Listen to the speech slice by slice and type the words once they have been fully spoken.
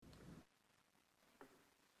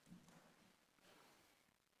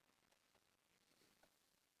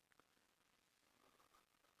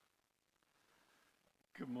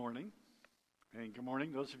morning. And good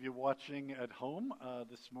morning, those of you watching at home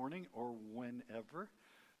this morning or whenever.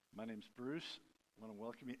 My name's Bruce. I want to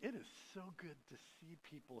welcome you. It is so good to see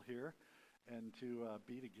people here and to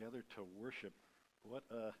be together to worship.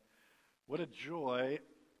 What a joy.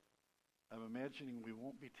 I'm imagining we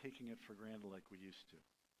won't be taking it for granted like we used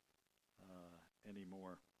to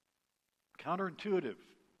anymore. Counterintuitive.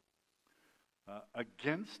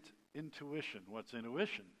 Against intuition. What's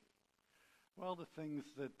intuition? Well, the things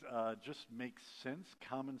that just make sense,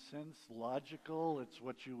 common sense, logical. It's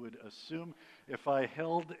what you would assume. If I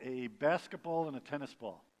held a basketball and a tennis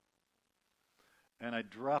ball and I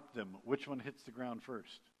dropped them, which one hits the ground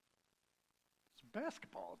first? It's a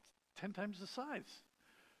basketball. It's 10 times the size.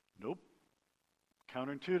 Nope.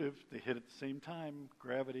 Counterintuitive. They hit at the same time.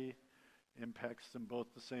 Gravity impacts them both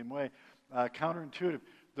the same way. Counterintuitive.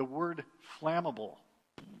 The word flammable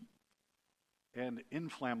and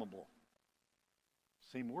inflammable.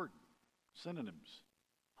 Same word. Synonyms.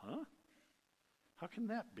 Huh? How can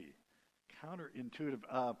that be?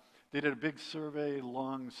 Counterintuitive. They did a big survey,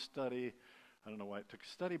 long study. I don't know why it took a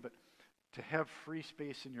study, but to have free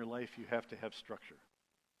space in your life, you have to have structure.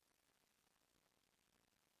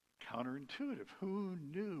 Counterintuitive. Who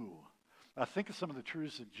knew? Think of some of the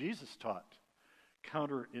truths that Jesus taught.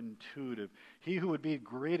 Counterintuitive. He who would be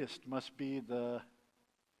greatest must be the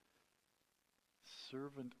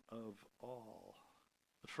servant of all.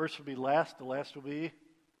 The first will be last, the last will be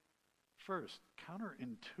first.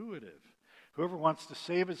 Counterintuitive. Whoever wants to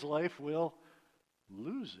save his life will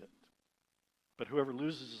lose it. But whoever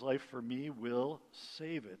loses his life for me will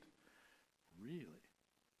save it. Really?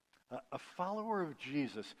 A follower of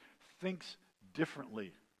Jesus thinks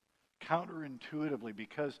differently, counterintuitively,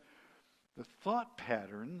 because the thought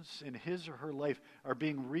patterns in his or her life are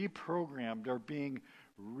being reprogrammed, are being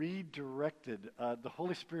redirected. The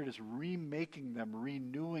Holy Spirit is remaking them,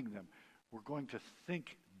 renewing them. We're going to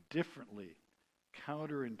think differently,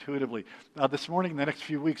 counterintuitively. This morning, the next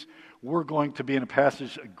few weeks, we're going to be in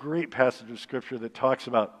a great passage of Scripture that talks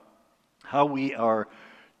about how we are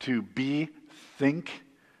to be, think,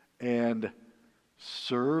 and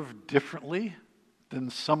serve differently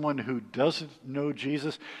than someone who doesn't know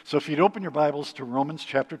Jesus. So if you'd open your Bibles to Romans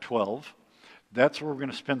chapter 12, that's where we're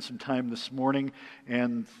going to spend some time this morning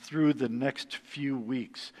and through the next few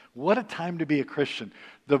weeks. What a time to be a Christian.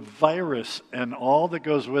 The virus and all that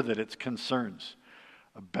goes with it, its concerns.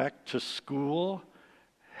 Back to school,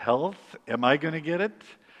 health, am I going to get it?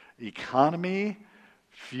 Economy,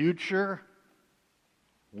 future.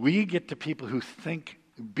 We get to be people who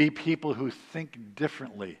think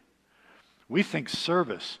differently. We think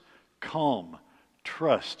service, calm,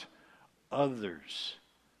 trust, others.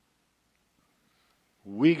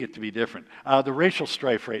 We get to be different. The racial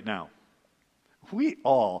strife right now. We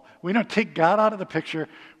don't take God out of the picture.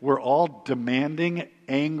 We're all demanding,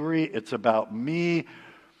 angry. It's about me.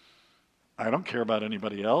 I don't care about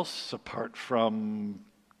anybody else apart from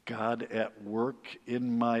God at work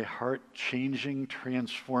in my heart, changing,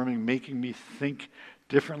 transforming, making me think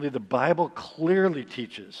differently. The Bible clearly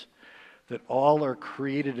teaches that all are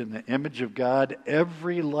created in the image of God.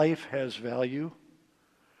 Every life has value.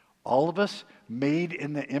 All of us made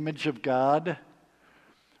in the image of God.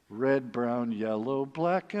 Red, brown, yellow,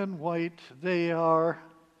 black, and white, they are.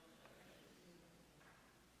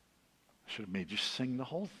 I should have made you sing the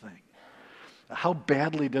whole thing. How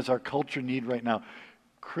badly does our culture need right now?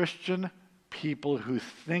 Christian people who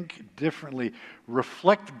think differently,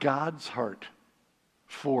 reflect God's heart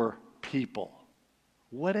for people,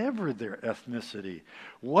 whatever their ethnicity.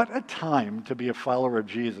 What a time to be a follower of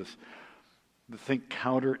Jesus. To think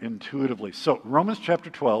counterintuitively. So, Romans chapter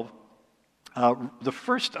 12, the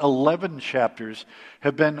first 11 chapters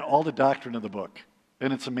have been all the doctrine of the book.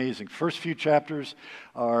 And it's amazing. First few chapters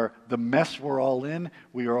are the mess we're all in.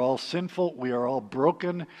 We are all sinful. We are all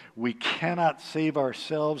broken. We cannot save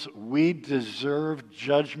ourselves. We deserve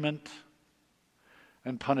judgment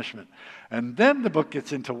and punishment. And then the book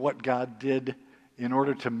gets into what God did in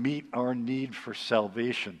order to meet our need for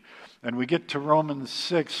salvation. And we get to Romans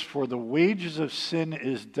 6, for the wages of sin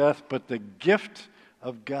is death, but the gift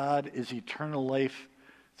of God is eternal life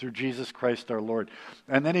through Jesus Christ our Lord.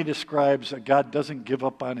 And then he describes that God doesn't give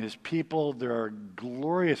up on his people. There are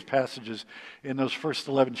glorious passages in those first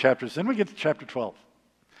 11 chapters. Then we get to chapter 12.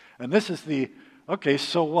 And this is okay,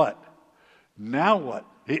 so what? Now what?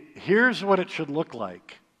 Here's what it should look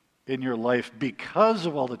like in your life because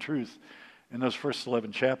of all the truth in those first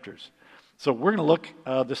 11 chapters. So we're going to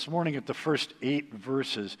look this morning at the first 8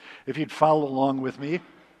 verses. If you'd follow along with me,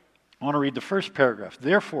 I want to read the first paragraph.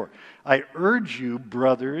 Therefore, I urge you,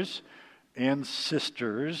 brothers, and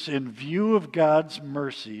sisters, in view of God's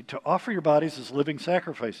mercy, to offer your bodies as living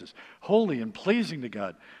sacrifices, holy and pleasing to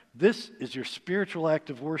God. This is your spiritual act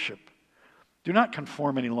of worship. Do not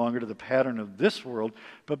conform any longer to the pattern of this world,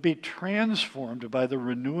 but be transformed by the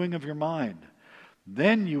renewing of your mind.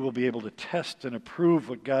 Then you will be able to test and approve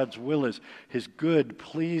what God's will is, his good,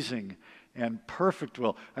 pleasing, and perfect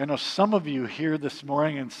will. I know some of you here this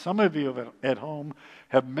morning and some of you at home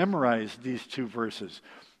have memorized these two verses.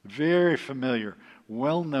 Very familiar,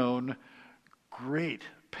 well-known, great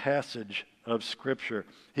passage of Scripture.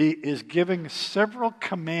 He is giving several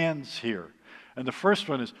commands here. And the first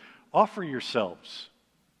one is, offer yourselves.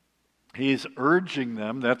 He's urging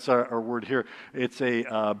them, that's our word here. It's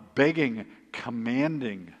a begging,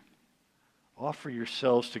 commanding. Offer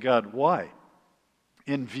yourselves to God. Why?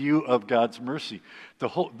 In view of God's mercy.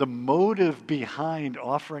 The motive behind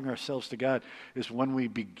offering ourselves to God is when we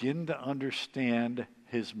begin to understand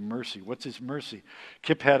his mercy. What's his mercy?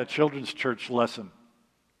 Kip had a children's church lesson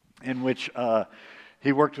in which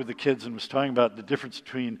he worked with the kids and was talking about the difference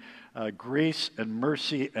between grace and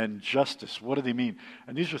mercy and justice. What do they mean?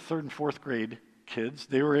 And these are 3rd and 4th grade kids.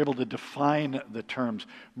 They were able to define the terms.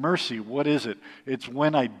 Mercy, what is it? It's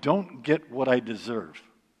when I don't get what I deserve.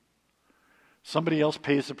 Somebody else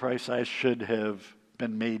pays the price I should have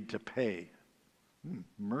been made to pay.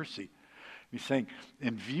 Mercy. He's saying,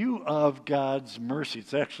 in view of God's mercy,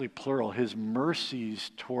 it's actually plural, his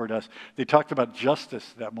mercies toward us. They talked about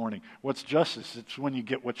justice that morning. What's justice? It's when you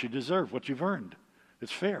get what you deserve, what you've earned.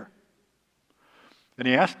 It's fair. And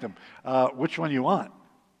he asked them, which one you want?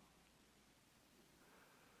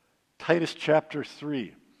 Titus chapter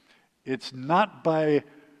 3. It's not by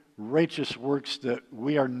righteous works that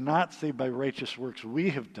we are not saved by righteous works we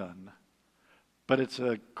have done, but it's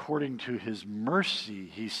according to his mercy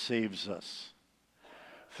he saves us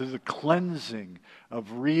through the cleansing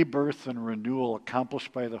of rebirth and renewal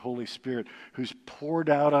accomplished by the Holy Spirit, who's poured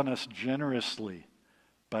out on us generously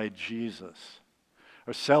by Jesus.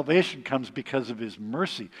 Our salvation comes because of his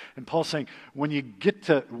mercy. And Paul's saying,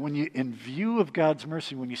 in view of God's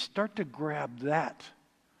mercy, when you start to grab that,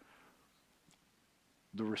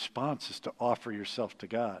 the response is to offer yourself to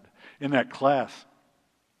God. In that class,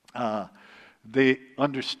 they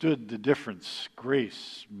understood the difference.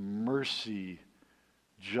 Grace, mercy,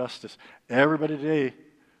 justice. Everybody today,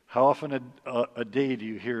 how often a day do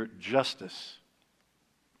you hear justice?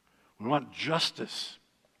 We want justice.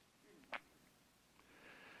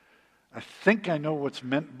 I think I know what's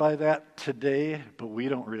meant by that today, but we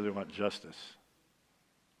don't really want justice.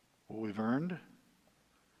 What we've earned,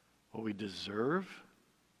 what we deserve,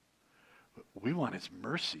 we want his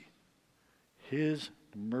mercy. His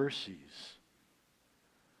mercies.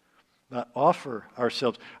 Offer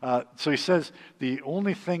ourselves. So he says the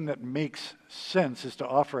only thing that makes sense is to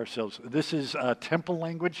offer ourselves. This is temple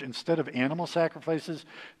language. Instead of animal sacrifices,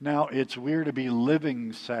 now we're to be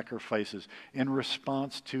living sacrifices in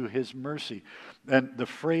response to his mercy. And the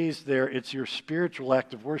phrase there, it's your spiritual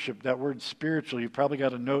act of worship. That word spiritual, you've probably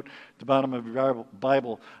got a note at the bottom of your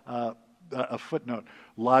Bible, a footnote.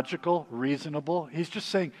 Logical, reasonable. He's just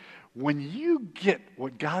saying, when you get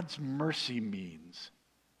what God's mercy means,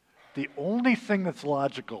 the only thing that's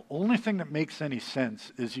logical, only thing that makes any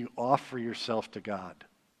sense is you offer yourself to God.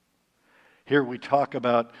 Here we talk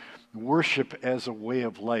about worship as a way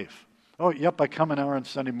of life. Oh, yep, I come an hour on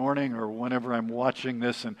Sunday morning or whenever I'm watching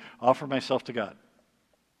this and offer myself to God.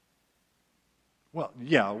 Well,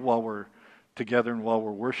 yeah, while we're together and while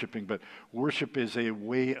we're worshiping, but worship is a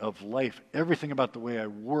way of life. Everything about the way I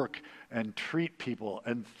work and treat people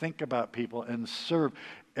and think about people and serve,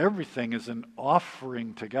 everything is an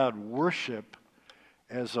offering to God. Worship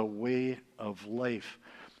as a way of life.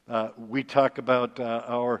 We talk about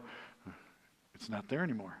it's not there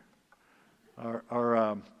anymore.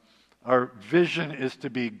 Our vision is to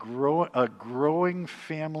be a growing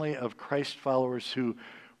family of Christ followers who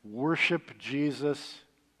worship Jesus.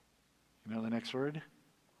 You know the next word?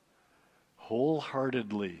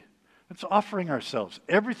 Wholeheartedly. It's offering ourselves.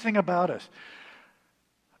 Everything about us.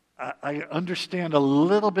 I understand a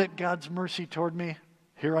little bit God's mercy toward me.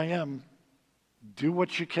 Here I am. Do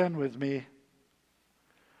what you can with me.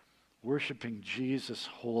 Worshiping Jesus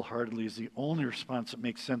wholeheartedly is the only response that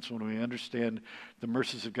makes sense when we understand the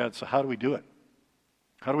mercies of God. So how do we do it?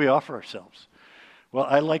 How do we offer ourselves? Well,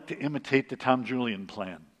 I like to imitate the Tom Julian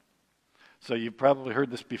plan. So you've probably heard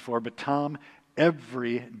this before, but Tom,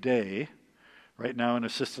 every day, right now in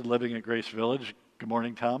assisted living at Grace Village, good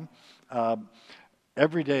morning, Tom,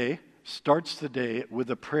 every day starts the day with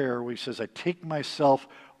a prayer where he says, I take myself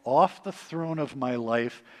off the throne of my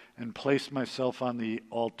life and place myself on the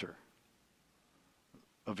altar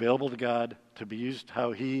available to God to be used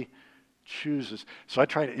how he chooses. So I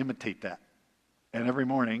try to imitate that. And every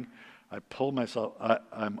morning, I pull myself,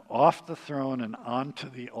 I'm off the throne and onto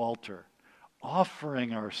the altar,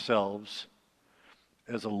 offering ourselves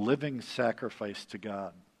as a living sacrifice to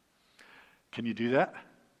God. Can you do that?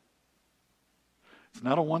 It's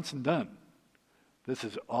not a once and done. This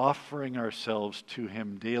is offering ourselves to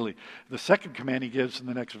him daily. The second command he gives in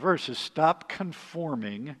the next verse is stop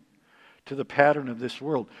conforming to the pattern of this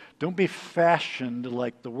world. Don't be fashioned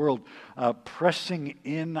like the world, pressing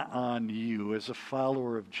in on you as a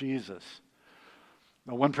follower of Jesus.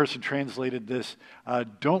 Now, one person translated this,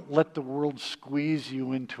 don't let the world squeeze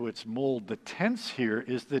you into its mold. The tense here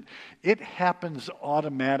is that it happens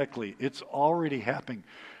automatically. It's already happening.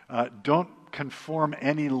 Don't conform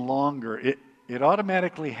any longer. It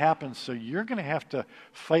automatically happens, so you're going to have to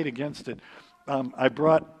fight against it.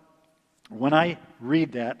 When I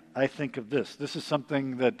read that, I think of this. This is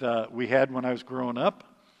something that we had when I was growing up.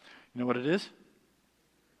 You know what it is?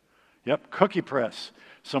 Yep, cookie press.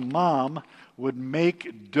 So Mom would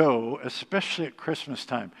make dough, especially at Christmas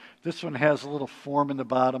time. This one has a little form in the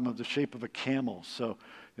bottom of the shape of a camel. So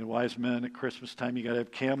the wise men at Christmas time, you got to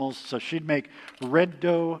have camels. So she'd make red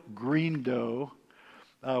dough, green dough,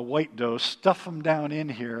 white dough, stuff them down in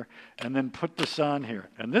here, and then put this on here.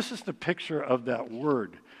 And this is the picture of that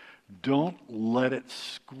word. Don't let it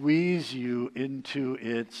squeeze you into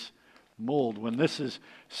its mold. When this is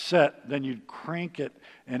set, then you'd crank it,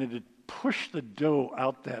 and it'd push the dough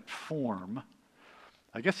out that form.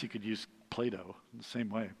 I guess you could use Play-Doh in the same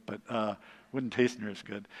way, but wouldn't taste near as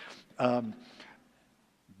good.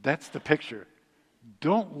 That's the picture.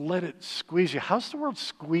 Don't let it squeeze you. How's the world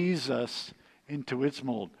squeeze us into its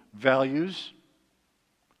mold? Values,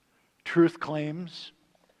 truth claims,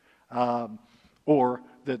 or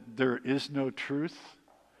that there is no truth.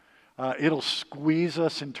 It'll squeeze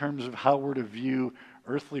us in terms of how we're to view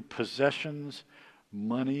earthly possessions,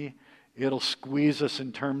 money. It'll squeeze us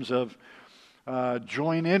in terms of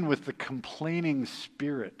join in with the complaining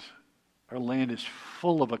spirit. Our land is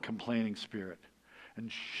full of a complaining spirit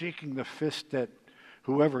and shaking the fist at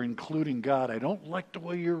whoever, including God. I don't like the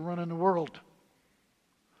way you're running the world.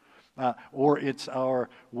 Or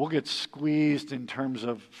we'll get squeezed in terms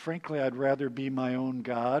of, frankly, I'd rather be my own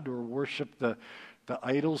God or worship the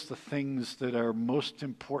idols, the things that are most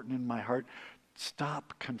important in my heart.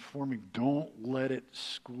 Stop conforming. Don't let it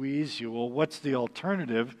squeeze you. Well, what's the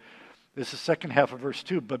alternative? This is the second half of verse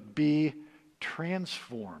 2. But be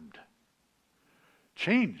transformed.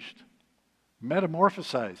 Changed.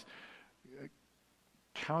 Metamorphosized.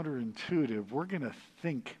 Counterintuitive. We're going to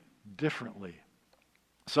think differently.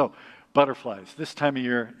 So, butterflies. This time of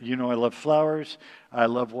year, you know I love flowers.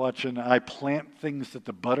 I plant things that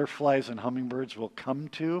the butterflies and hummingbirds will come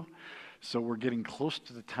to. So we're getting close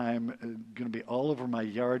to the time, going to be all over my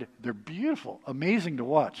yard. They're beautiful, amazing to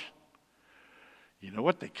watch. You know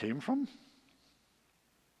what they came from?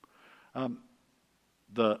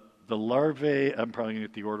 The larvae, I'm probably going to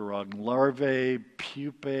get the order wrong, larvae,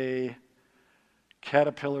 pupae,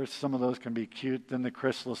 caterpillars, some of those can be cute, then the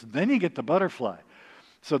chrysalis, then you get the butterfly.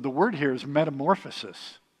 So the word here is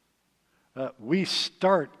metamorphosis. We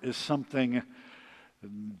start as something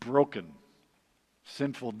broken,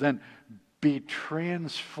 sinful, then be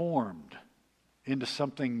transformed into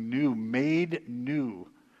something new, made new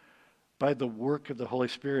by the work of the Holy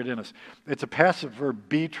Spirit in us. It's a passive verb,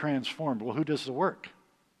 be transformed. Well, who does the work?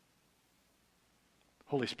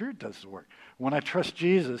 Holy Spirit does the work. When I trust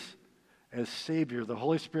Jesus as Savior, the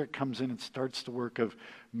Holy Spirit comes in and starts the work of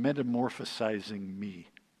metamorphosizing me.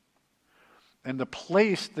 And the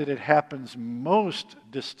place that it happens most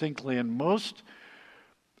distinctly and most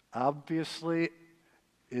obviously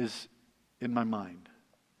is in my mind.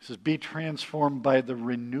 It says, be transformed by the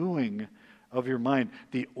renewing of your mind.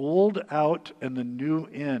 The old out and the new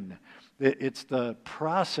in. It's the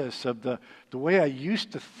process of the way I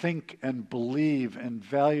used to think and believe and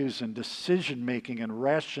values and decision making and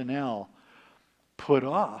rationale put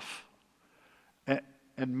off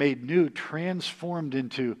and made new, transformed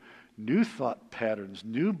into new thought patterns,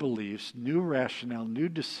 new beliefs, new rationale, new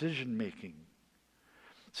decision making.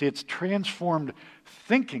 See, it's transformed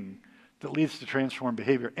thinking that leads to transformed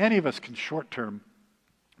behavior. Any of us can short term,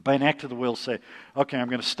 by an act of the will, say, okay, I'm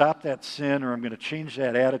going to stop that sin or I'm going to change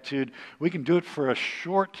that attitude. We can do it for a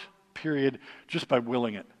short period just by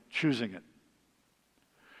willing it, choosing it.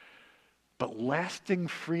 But lasting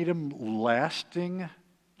freedom, lasting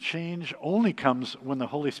change only comes when the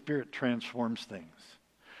Holy Spirit transforms things.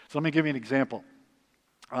 So let me give you an example.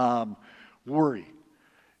 Worry.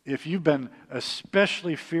 If you've been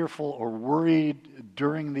especially fearful or worried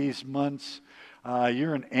during these months,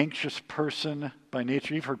 You're an anxious person by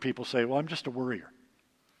nature. You've heard people say, well, I'm just a worrier.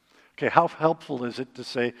 Okay, how helpful is it to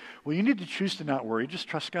say, well, you need to choose to not worry, just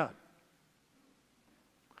trust God?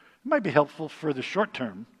 It might be helpful for the short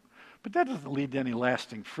term, but that doesn't lead to any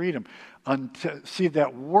lasting freedom. See,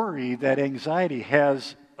 that worry, that anxiety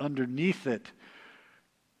has underneath it,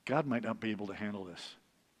 God might not be able to handle this.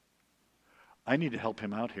 I need to help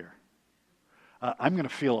him out here. I'm going to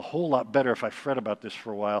feel a whole lot better if I fret about this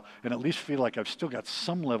for a while and at least feel like I've still got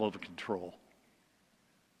some level of control.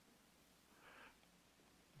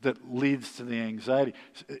 That leads to the anxiety.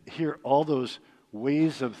 Here, all those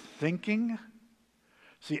ways of thinking.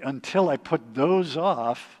 See, until I put those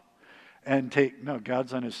off and no,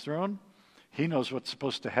 God's on his throne. He knows what's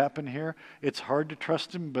supposed to happen here. It's hard to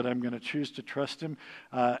trust him, but I'm going to choose to trust him.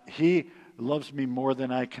 He loves me more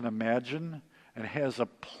than I can imagine and has a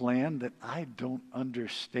plan that I don't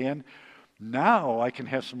understand. Now I can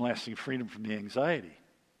have some lasting freedom from the anxiety.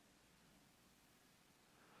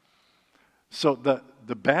 So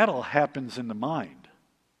the battle happens in the mind.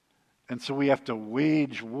 And so we have to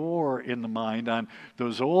wage war in the mind on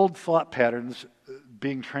those old thought patterns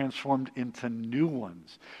being transformed into new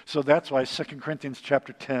ones. So that's why 2 Corinthians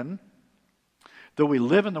chapter 10, though we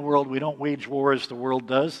live in the world, we don't wage war as the world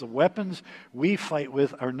does. The weapons we fight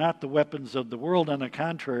with are not the weapons of the world. On the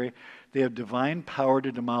contrary, they have divine power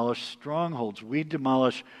to demolish strongholds. We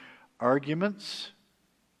demolish arguments,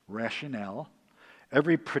 rationale,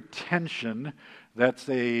 every pretension that's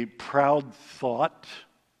a proud thought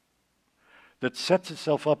that sets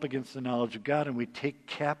itself up against the knowledge of God, and we take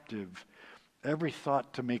captive every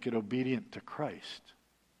thought to make it obedient to Christ.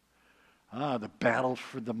 The battle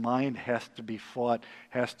for the mind has to be fought,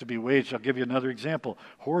 has to be waged. I'll give you another example.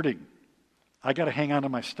 Hoarding. I got to hang on to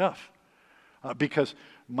my stuff because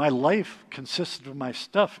my life consists of my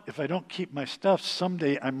stuff. If I don't keep my stuff,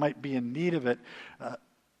 someday I might be in need of it.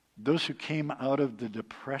 Those who came out of the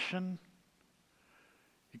Depression,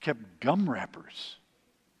 you kept gum wrappers.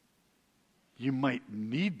 You might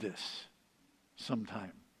need this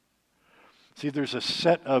sometime. See, there's a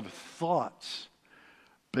set of thoughts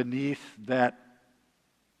beneath that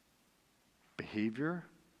behavior,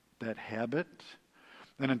 that habit.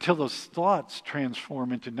 And until those thoughts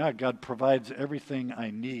transform into now, God provides everything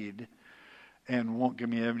I need and won't give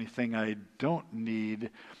me anything I don't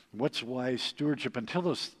need. What's wise stewardship? Until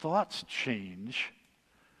those thoughts change,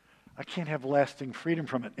 I can't have lasting freedom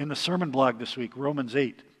from it. In the sermon blog this week, Romans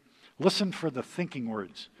 8, listen for the thinking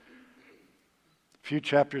words. A few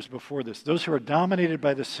chapters before this. Those who are dominated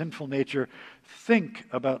by the sinful nature think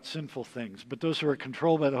about sinful things, but those who are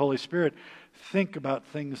controlled by the Holy Spirit think about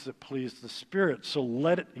things that please the Spirit. So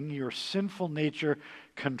letting your sinful nature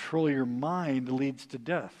control your mind leads to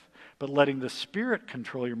death, but letting the Spirit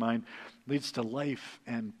control your mind leads to life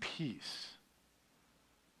and peace.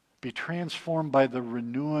 Be transformed by the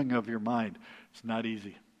renewing of your mind. It's not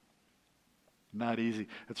easy. Not easy.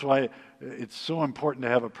 That's why it's so important to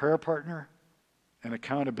have a prayer partner, an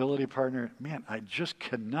accountability partner. Man, I just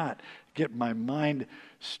cannot get my mind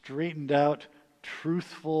straightened out,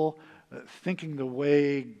 truthful, thinking the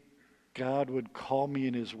way God would call me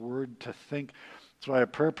in his word to think. That's why a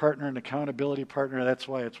prayer partner, an accountability partner, that's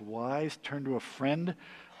why it's wise. Turn to a friend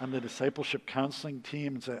on the discipleship counseling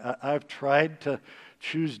team and say, I've tried to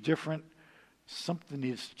choose different. Something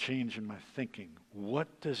needs to change in my thinking.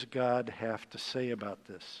 What does God have to say about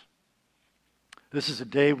this? This is a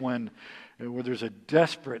day where there's a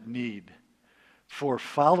desperate need for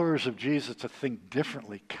followers of Jesus to think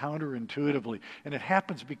differently, counterintuitively. And it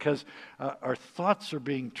happens because our thoughts are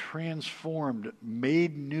being transformed,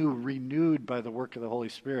 made new, renewed by the work of the Holy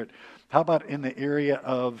Spirit. How about in the area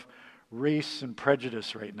of race and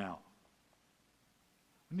prejudice right now?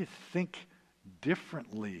 We need to think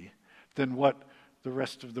differently than what the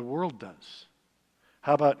rest of the world does.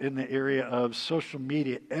 How about in the area of social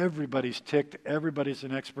media? Everybody's ticked, everybody's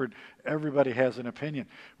an expert, everybody has an opinion.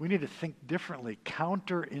 We need to think differently,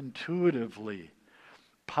 counterintuitively.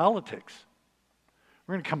 Politics.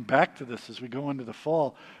 We're going to come back to this as we go into the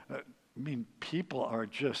fall. People are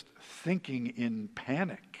just thinking in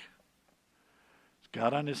panic. Is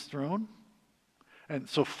God on his throne? And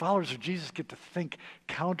so followers of Jesus get to think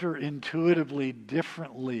counterintuitively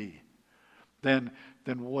differently than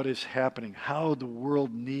what is happening, how the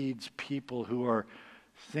world needs people who are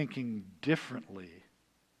thinking differently,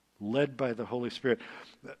 led by the Holy Spirit.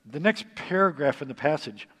 The next paragraph in the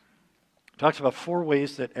passage talks about 4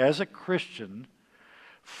 ways that as a Christian,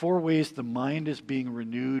 4 ways the mind is being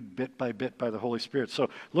renewed bit by the Holy Spirit.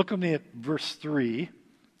 So look with me at verse 3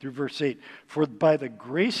 through verse 8. For by the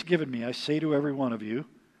grace given me, I say to every one of you,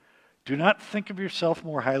 Do not think of yourself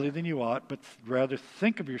more highly than you ought, but rather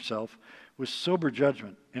think of yourself with sober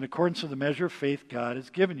judgment, in accordance with the measure of faith God has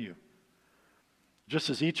given you. Just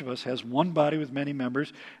as each of us has one body with many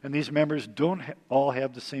members, and these members don't all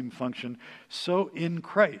have the same function, so in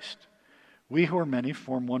Christ, we who are many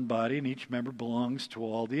form one body, and each member belongs to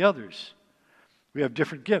all the others. We have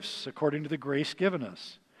different gifts according to the grace given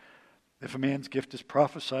us. If a man's gift is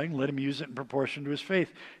prophesying, let him use it in proportion to his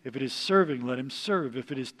faith. If it is serving, let him serve.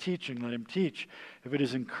 If it is teaching, let him teach. If it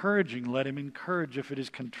is encouraging, let him encourage. If it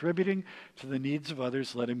is contributing to the needs of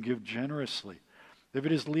others, let him give generously. If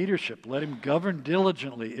it is leadership, let him govern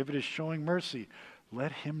diligently. If it is showing mercy,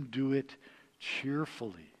 let him do it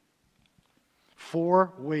cheerfully.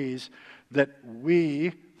 4 ways that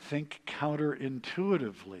we think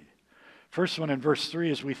counterintuitively. First one in verse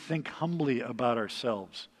 3 is we think humbly about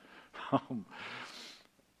ourselves.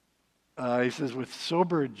 He says, with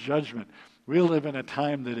sober judgment. We live in a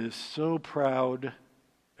time that is so proud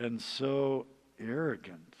and so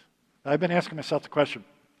arrogant. I've been asking myself the question.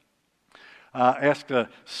 I asked a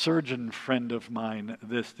surgeon friend of mine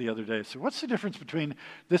this the other day. So what's the difference between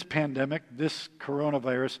this pandemic, this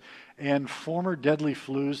coronavirus, and former deadly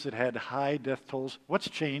flus that had high death tolls? What's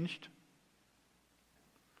changed?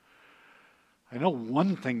 I know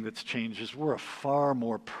one thing that's changed is we're a far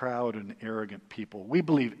more proud and arrogant people. We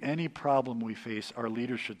believe any problem we face, our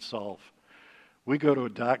leaders should solve. We go to a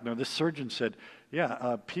doctor. Now, this surgeon said,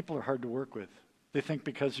 people are hard to work with. They think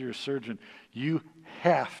because you're a surgeon, you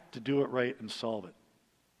have to do it right and solve it.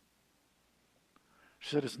 She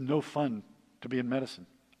said it's no fun to be in medicine.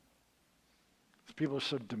 People are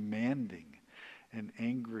so demanding and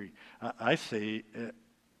angry. I say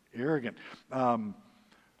arrogant.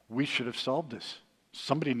 We should have solved this.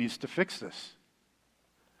 Somebody needs to fix this.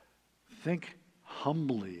 Think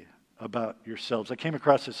humbly about yourselves. I came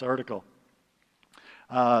across this article.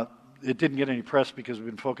 It didn't get any press because we've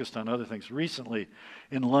been focused on other things. Recently,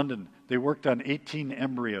 in London, they worked on 18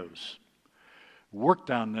 embryos.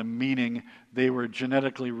 Worked on them, meaning they were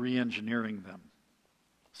genetically re-engineering them.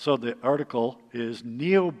 So the article is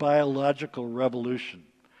Neobiological Revolution.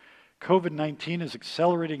 COVID-19 is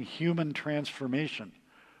accelerating human transformation.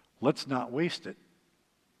 Let's not waste it.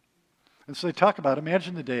 And so they talk about,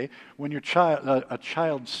 imagine the day when a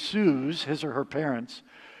child sues his or her parents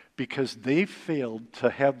because they failed to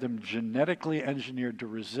have them genetically engineered to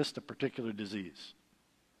resist a particular disease.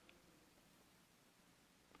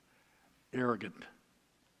 Arrogant.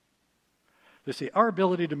 They say, our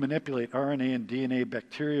ability to manipulate RNA and DNA,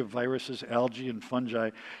 bacteria, viruses, algae, and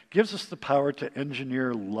fungi gives us the power to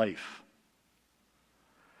engineer life.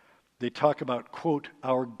 They talk about, quote,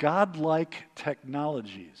 our godlike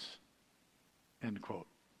technologies, end quote.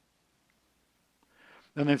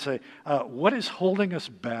 Then they say, what is holding us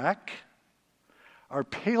back? Our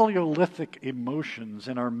Paleolithic emotions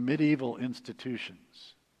and our medieval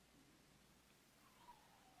institutions.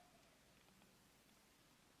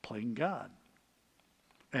 Playing God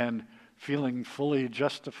and feeling fully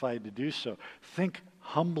justified to do so. Think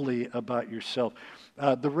humbly about yourself.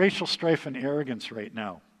 The racial strife and arrogance right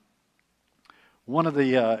now. One of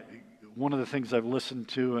the things I've listened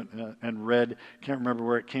to and read, can't remember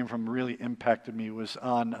where it came from, really impacted me, was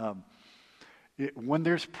on when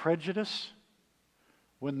there's prejudice,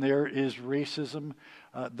 when there is racism,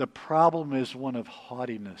 the problem is one of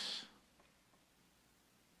haughtiness.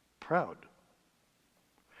 Proud.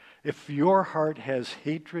 If your heart has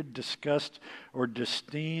hatred, disgust, or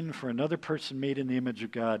disdain for another person made in the image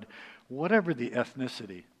of God, whatever the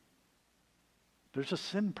ethnicity, there's a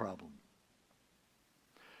sin problem.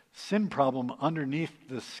 Sin problem underneath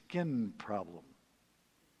the skin problem.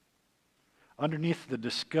 Underneath the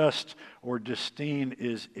disgust or disdain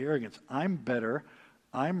is arrogance. I'm better.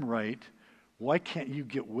 I'm right. Why can't you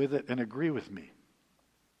get with it and agree with me?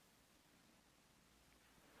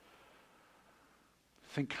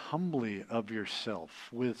 Think humbly of yourself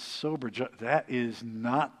with sober judgment. That is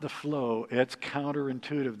not the flow. It's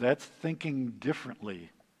counterintuitive. That's thinking differently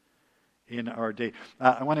in our day.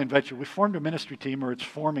 I want to invite you. We formed a ministry team, or it's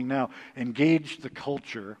forming now. Engage the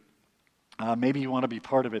Culture. Maybe you want to be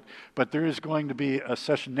part of it. But there is going to be a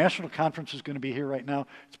session. National Conference is going to be here right now.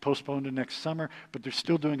 It's postponed to next summer, but they're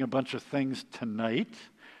still doing a bunch of things tonight.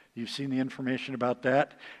 You've seen the information about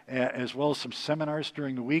that, as well as some seminars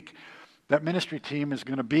during the week. That ministry team is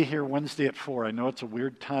going to be here Wednesday at 4. I know it's a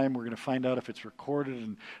weird time. We're going to find out if it's recorded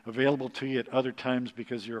and available to you at other times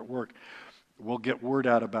because you're at work. We'll get word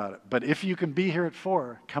out about it. But if you can be here at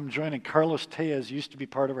 4, come join. And Carlos Tejas used to be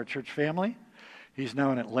part of our church family. He's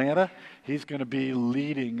now in Atlanta. He's going to be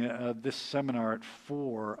leading this seminar at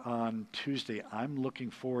 4 on Tuesday. I'm looking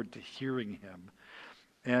forward to hearing him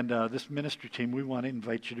And this ministry team, we want to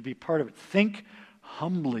invite you to be part of it. Think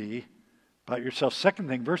humbly about yourself. Second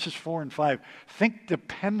thing, verses 4 and 5, think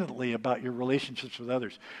dependently about your relationships with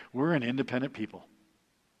others. We're an independent people.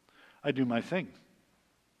 I do my thing.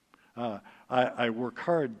 I work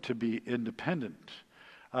hard to be independent.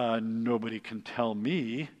 Nobody can tell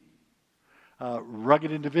me.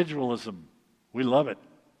 Rugged individualism. We love it.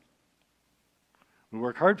 We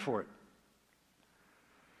work hard for it.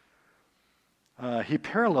 He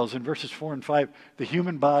parallels in verses 4 and 5 the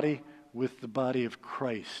human body with the body of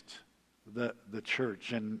Christ, the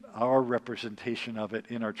church, and our representation of it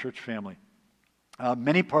in our church family.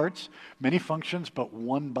 Many parts, many functions, but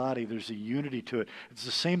one body. There's a unity to it. It's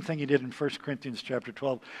the same thing he did in 1 Corinthians chapter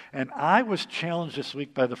 12. And I was challenged this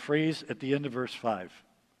week by the phrase at the end of verse 5.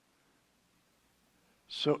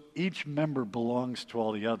 So each member belongs to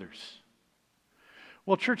all the others.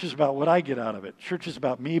 Well, church is about what I get out of it. Church is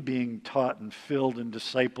about me being taught and filled and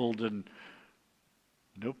discipled and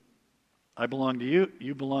nope. I belong to you,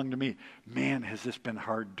 you belong to me. Man, has this been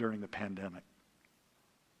hard during the pandemic.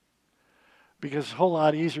 Because it's a whole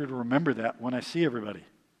lot easier to remember that when I see everybody.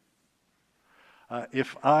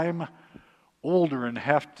 If I'm older and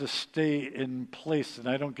have to stay in place and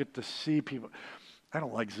I don't get to see people, I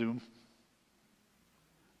don't like Zoom.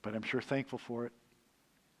 But I'm sure thankful for it.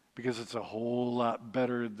 Because it's a whole lot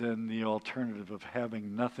better than the alternative of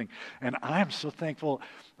having nothing. And I'm so thankful.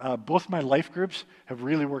 Both my life groups have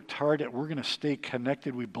really worked hard at we're going to stay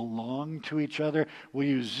connected. We belong to each other. We'll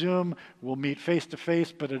use Zoom. We'll meet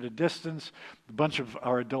face-to-face, but at a distance. A bunch of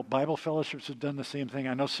our adult Bible fellowships have done the same thing.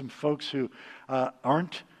 I know some folks who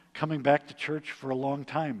aren't coming back to church for a long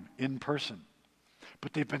time in person.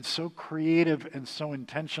 But they've been so creative and so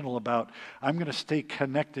intentional about, I'm going to stay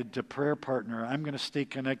connected to prayer partner. I'm going to stay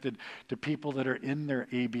connected to people that are in their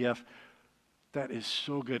ABF. That is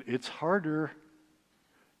so good. It's harder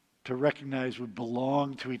to recognize we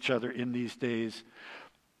belong to each other in these days,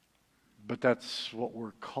 but that's what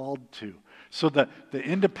we're called to. So the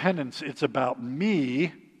independence, it's about me.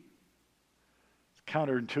 It's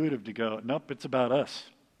counterintuitive to go, nope, it's about us.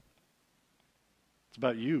 It's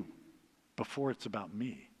about you. Before it's about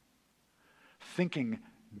me. Thinking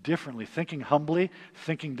differently, thinking humbly,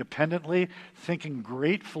 thinking dependently, thinking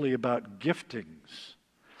gratefully about giftings.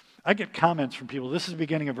 I get comments from people. This is the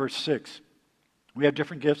beginning of verse 6. We have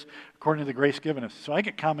different gifts according to the grace given us. So I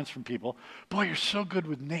get comments from people. Boy, you're so good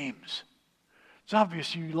with names. It's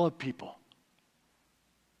obvious you love people.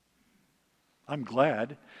 I'm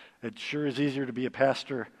glad. It sure is easier to be a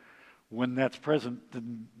pastor when that's present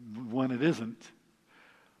than when it isn't.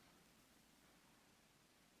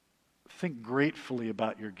 Think gratefully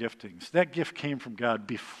about your giftings. That gift came from God.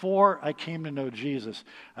 Before I came to know Jesus,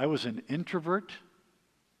 I was an introvert.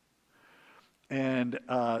 And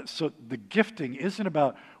so the gifting isn't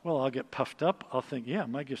about, well, I'll get puffed up. I'll think, yeah,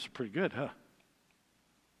 my gifts are pretty good, huh?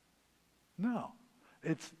 No.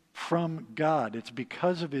 It's from God. It's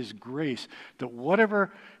because of His grace that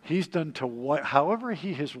whatever He's done however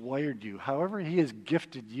He has wired you, however He has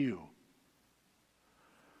gifted you,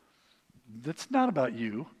 that's not about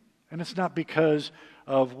you. And it's not because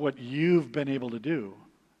of what you've been able to do.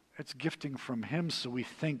 It's gifting from Him, so we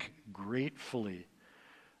think gratefully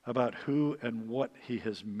about who and what He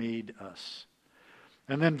has made us.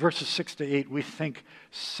 And then verses 6 to 8, we think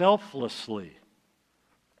selflessly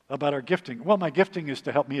about our gifting. Well, my gifting is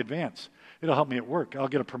to help me advance. It'll help me at work. I'll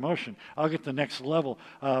get a promotion. I'll get the next level.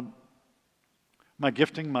 My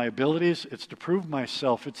gifting, my abilities, it's to prove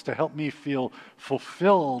myself. It's to help me feel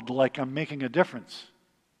fulfilled, like I'm making a difference.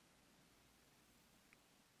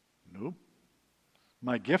 Nope.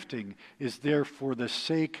 My gifting is there for the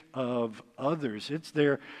sake of others. It's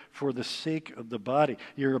there for the sake of the body.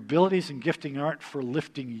 Your abilities and gifting aren't for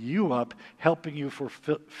lifting you up, helping you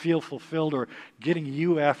feel fulfilled, or getting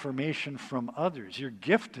you affirmation from others. Your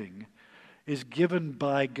gifting is given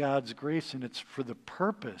by God's grace, and it's for the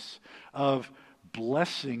purpose of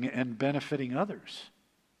blessing and benefiting others.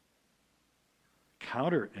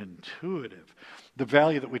 Counterintuitive. The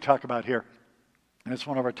value that we talk about here, and it's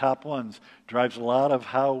one of our top ones, drives a lot of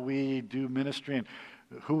how we do ministry and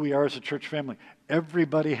who we are as a church family.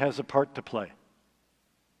 Everybody has a part to play.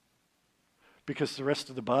 Because the rest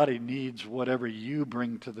of the body needs whatever you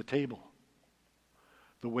bring to the table.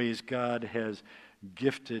 The ways God has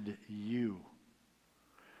gifted you.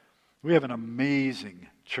 We have an amazing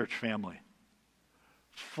church family.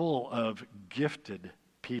 Full of gifted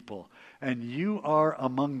people. And you are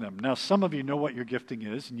among them. Now, some of you know what your gifting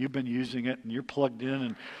is, and you've been using it, and you're plugged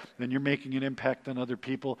in, and you're making an impact on other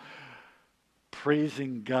people.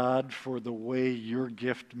 Praising God for the way your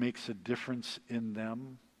gift makes a difference in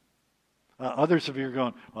them. Others of you are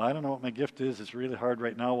going, well, I don't know what my gift is. It's really hard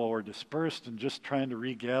right now while we're dispersed and just trying to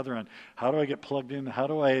regather on how do I get plugged in? How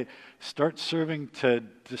do I start serving to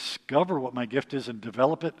discover what my gift is and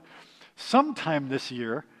develop it? Sometime this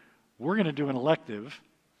year, we're going to do an elective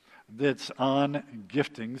that's on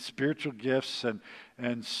gifting, spiritual gifts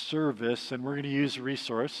and service, and we're going to use a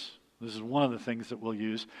resource. This is one of the things that we'll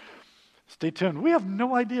use. Stay tuned. We have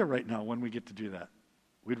no idea right now when we get to do that.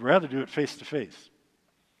 We'd rather do it face-to-face.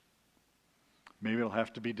 Maybe it'll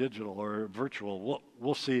have to be digital or virtual.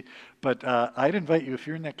 We'll see. But I'd invite you, if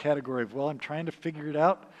you're in that category of, well, I'm trying to figure it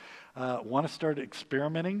out, want to start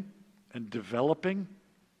experimenting and developing,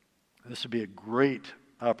 this would be a great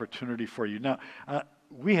opportunity for you. Now,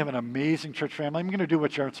 we have an amazing church family. I'm going to do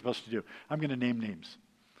what you aren't supposed to do. I'm going to name names.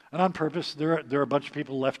 And on purpose, there are a bunch of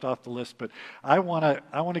people left off the list, but I want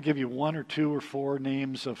to give you 1 or 2 or 4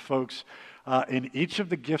 names of folks in each of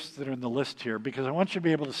the gifts that are in the list here, because I want you to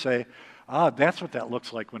be able to say, that's what that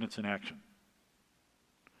looks like when it's in action.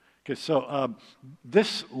 Okay, so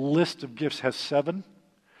this list of gifts has 7.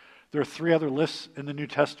 There are 3 other lists in the New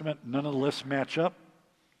Testament. None of the lists match up.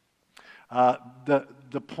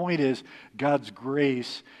 The point is, God's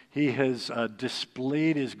grace, He has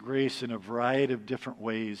displayed His grace in a variety of different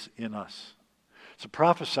ways in us. So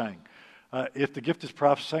prophesying. If the gift is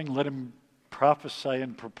prophesying, let him prophesy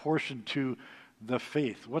in proportion to the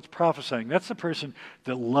faith. What's prophesying? That's the person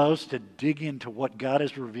that loves to dig into what God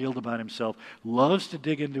has revealed about Himself, loves to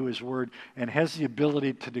dig into His Word, and has the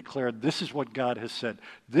ability to declare, this is what God has said.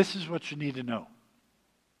 This is what you need to know.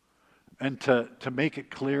 And to make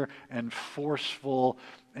it clear and forceful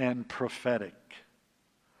and prophetic.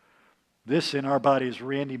 This in our body is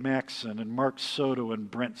Randy Maxson and Mark Soto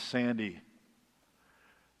and Brent Sandy.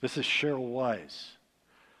 This is Cheryl Wise.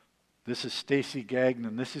 This is Stacy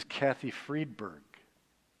Gagnon. This is Kathy Friedberg.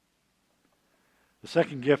 The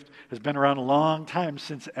second gift has been around a long time,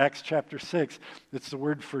 since Acts chapter 6. It's the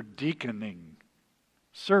word for deaconing,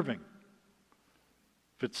 serving.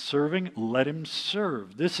 If it's serving, let him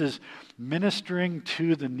serve. This is ministering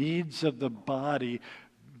to the needs of the body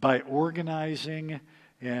by organizing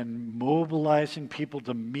and mobilizing people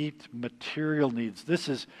to meet material needs. This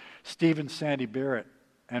is Steve and Sandy Barrett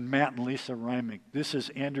and Matt and Lisa Reimick. This is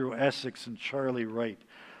Andrew Essex and Charlie Wright.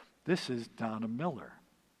 This is Donna Miller.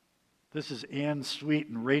 This is Ann Sweet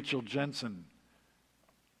and Rachel Jensen.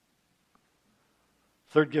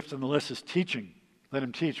 Third gift on the list is teaching. Let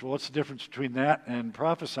him teach. Well, what's the difference between that and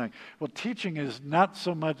prophesying? Well, teaching is not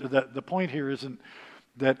so much, the point here isn't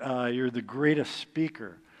that you're the greatest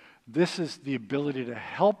speaker. This is the ability to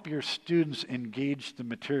help your students engage the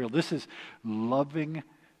material. This is loving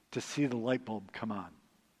to see the light bulb come on.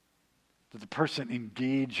 That the person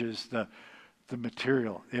engages the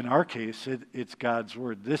material. In our case, it's God's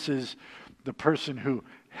Word. This is the person who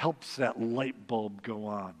helps that light bulb go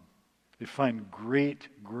on. They find great,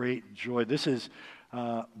 great joy. This is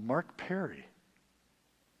Mark Perry.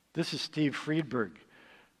 This is Steve Friedberg.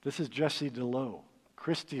 This is Jesse DeLoe,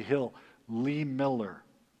 Christy Hill, Lee Miller,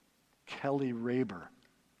 Kelly Raber.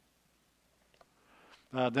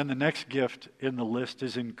 Then the next gift in the list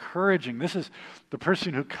is encouraging. This is the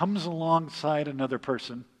person who comes alongside another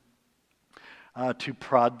person to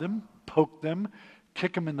prod them, poke them,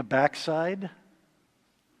 kick them in the backside,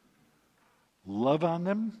 love on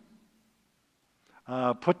them,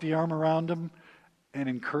 put the arm around them, and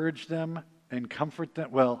encourage them and comfort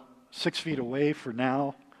them. Well, 6 feet away for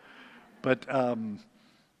now, but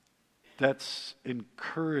that's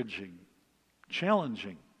encouraging,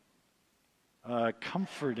 challenging,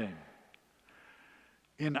 comforting.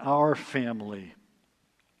 In our family,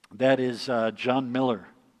 that is John Miller,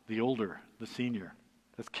 the older, the senior.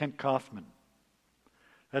 That's Kent Kaufman.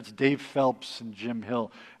 That's Dave Phelps and Jim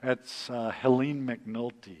Hill. That's Helene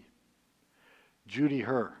McNulty, Judy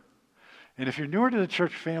Herr. And if you're newer to the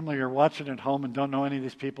church family or watching at home and don't know any of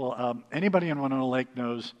these people, anybody in Winona Lake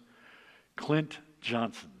knows Clint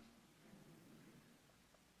Johnson.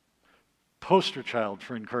 Poster child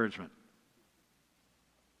for encouragement,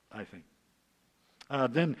 I think.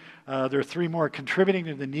 Then there are 3 more. Contributing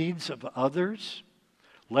to the needs of others.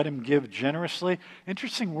 Let him give generously.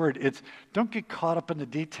 Interesting word. It's don't get caught up in the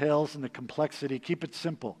details and the complexity. Keep it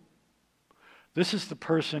simple. This is the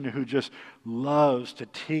person who just loves to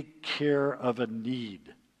take care of a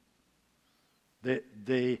need.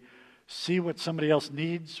 They see what somebody else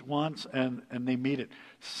needs, wants, and they meet it.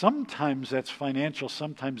 Sometimes that's financial,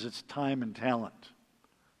 sometimes it's time and talent.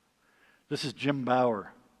 This is Jim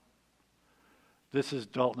Bauer. This is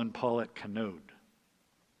Dalton and Paulette Canode.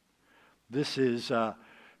 This is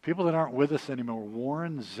people that aren't with us anymore.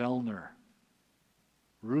 Warren Zellner,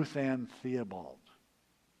 Ruth Ann Theobald.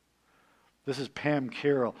 This is Pam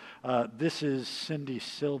Carroll. This is Cindy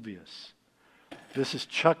Silvius. This is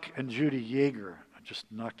Chuck and Judy Yeager. I just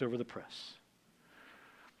knocked over the press.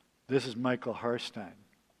 This is Michael Harstein.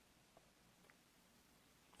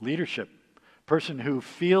 Leadership. Person who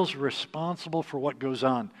feels responsible for what goes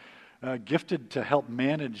on. Gifted to help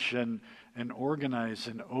manage and organize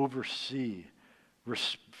and oversee.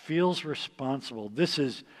 Feels responsible. This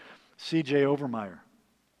is C.J. Overmeyer.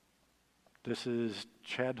 This is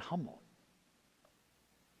Chad Hummel.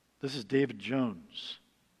 This is David Jones.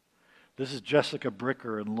 This is Jessica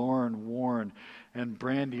Bricker and Lauren Warren and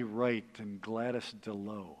Brandy Wright and Gladys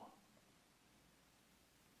DeLoe.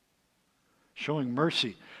 Showing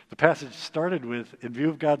mercy. The passage started with, in view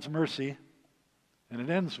of God's mercy, and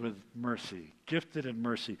it ends with mercy, gifted in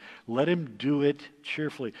mercy. Let him do it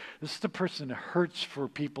cheerfully. This is the person that hurts for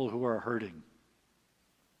people who are hurting.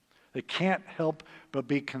 They can't help but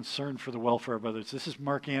be concerned for the welfare of others. This is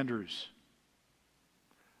Mark Andrews.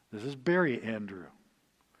 This is Barry Andrew.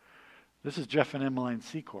 This is Jeff and Emmeline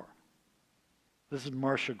Secor. This is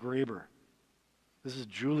Marcia Graber. This is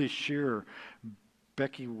Julie Shearer,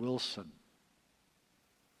 Becky Wilson.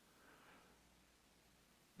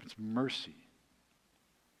 It's mercy.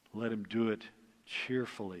 Let him do it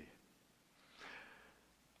cheerfully.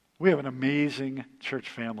 We have an amazing church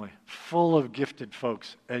family, full of gifted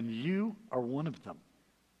folks, and you are one of them.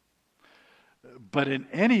 But in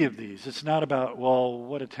any of these, it's not about, well,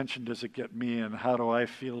 what attention does it get me and how do I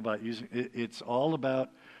feel about using it? It's all about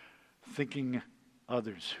thinking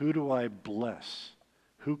others. Who do I bless?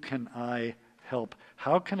 Who can I help?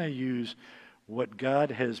 How can I use what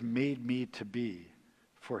God has made me to be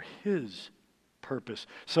for his purpose?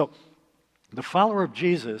 So the follower of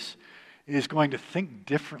Jesus is going to think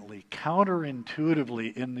differently,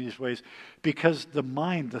 counterintuitively in these ways, because the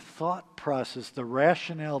mind, the thought process, the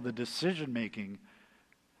rationale, the decision-making,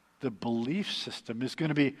 the belief system is going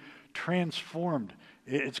to be transformed.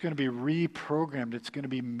 It's going to be reprogrammed. It's going to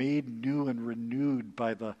be made new and renewed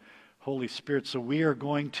by the Holy Spirit. So we are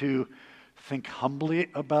going to think humbly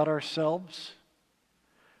about ourselves.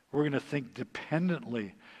 We're going to think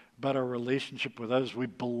dependently about our relationship with others. We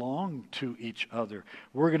belong to each other.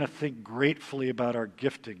 We're going to think gratefully about our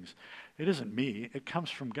giftings. It isn't me. It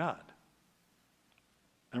comes from God.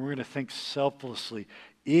 And we're going to think selflessly,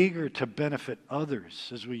 eager to benefit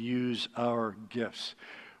others as we use our gifts.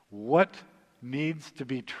 What needs to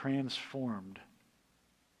be transformed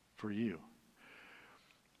for you?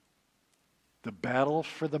 The battle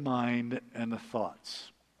for the mind and the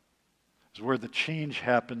thoughts is where the change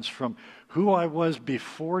happens from who I was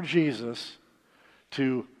before Jesus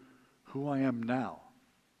to who I am now.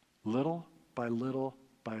 Little by little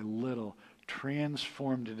by little,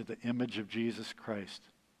 transformed into the image of Jesus Christ.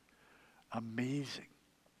 Amazing.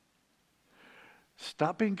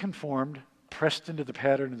 Stop being conformed, pressed into the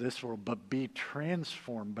pattern of this world, but be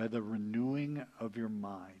transformed by the renewing of your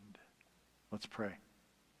mind. Let's pray.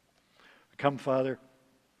 Come, Father,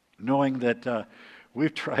 knowing that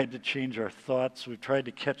we've tried to change our thoughts. We've tried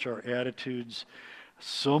to catch our attitudes.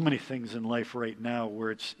 So many things in life right now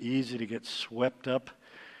where it's easy to get swept up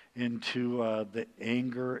into the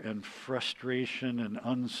anger and frustration and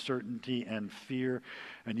uncertainty and fear.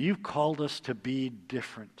 And you've called us to be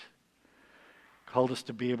different. Called us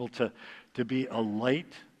to be able to be a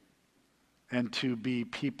light and to be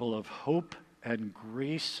people of hope and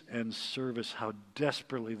grace and service. How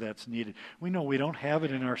desperately that's needed. We know we don't have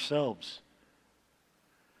it in ourselves.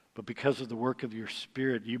 But because of the work of your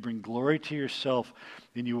Spirit, you bring glory to yourself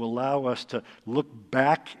and you allow us to look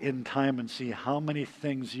back in time and see how many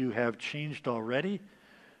things you have changed already,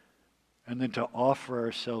 and then to offer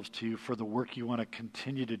ourselves to you for the work you want to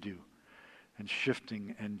continue to do, and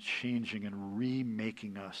shifting and changing and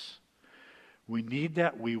remaking us. We need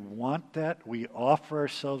that. We want that. We offer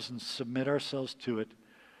ourselves and submit ourselves to it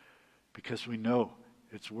because we know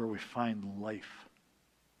it's where we find life.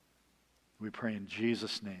 We pray in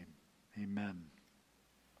Jesus' name. Amen.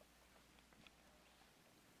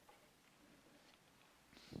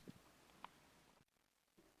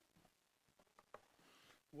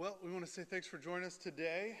 Well, we want to say thanks for joining us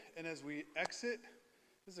today. And as we exit,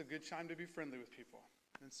 this is a good time to be friendly with people.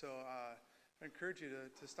 And so I encourage you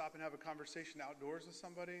to stop and have a conversation outdoors with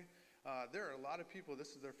somebody. There are a lot of people,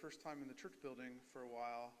 this is their first time in the church building for a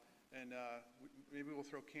while. And maybe we'll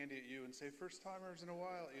throw candy at you and say, first timers in a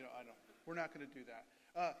while. I don't. We're not going to do that.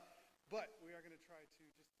 But we are going to try to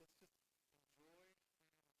let's just enjoy.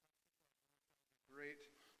 Great.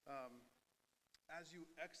 As you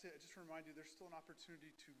exit, just to remind you, there's still an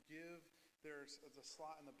opportunity to give. There's a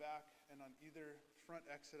slot in the back and on either front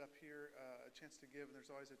exit up here, a chance to give. And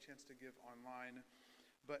there's always a chance to give online.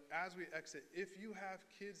 But as we exit, if you have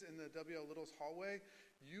kids in the WL Littles hallway,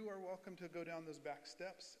 you are welcome to go down those back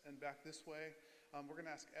steps and back this way. We're going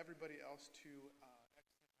to ask everybody else to exit.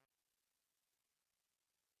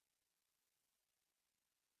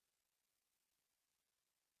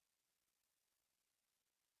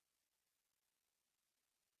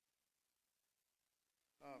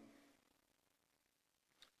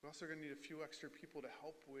 We're also going to need a few extra people to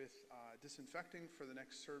help with disinfecting for the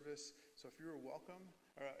next service. So if you are welcome,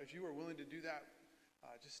 or if you are willing to do that,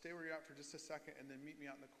 just stay where you're at for just a second and then meet me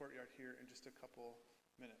out in the courtyard here in just a couple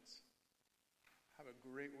minutes. Have a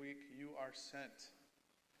great week. You are sent.